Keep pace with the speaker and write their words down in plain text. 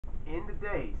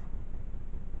today's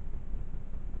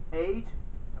age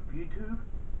of YouTube,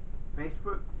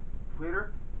 Facebook,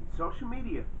 Twitter, and social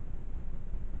media,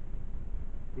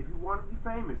 if you want to be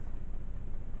famous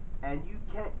and you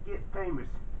can't get famous,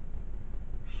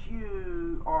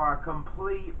 you are a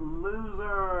complete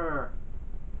loser.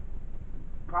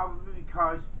 Probably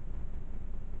because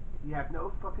you have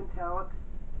no fucking talent.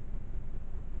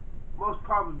 Most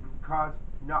probably because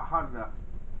you're not hot enough.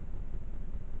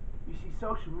 You see,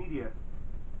 social media,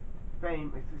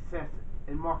 fame, and success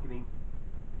in marketing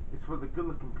is for the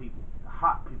good-looking people, the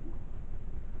hot people.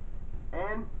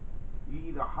 And you're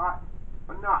either hot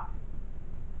or not.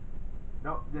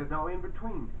 No, there's no in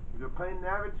between. If you're plain and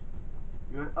average,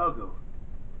 you're an uggo.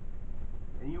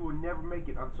 And you will never make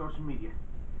it on social media.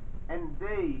 And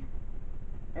today,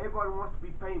 everybody wants to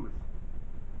be famous.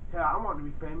 Hell, I want to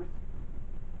be famous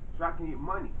so I can get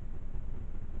money,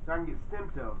 so I can get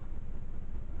stem cells.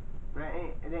 But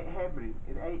it ain't happening.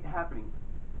 It ain't happening.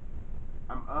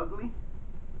 I'm ugly.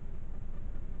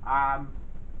 I'm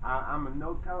a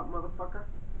no talent motherfucker.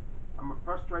 I'm a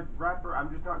frustrated rapper.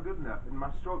 I'm just not good enough, and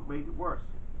my stroke made it worse.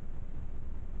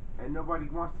 And nobody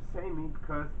wants to say me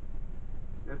because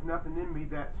there's nothing in me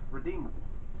that's redeemable.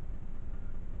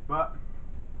 But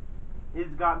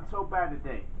it's gotten so bad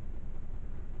today.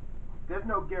 There's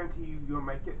no guarantee you'll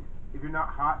make it if you're not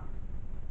hot.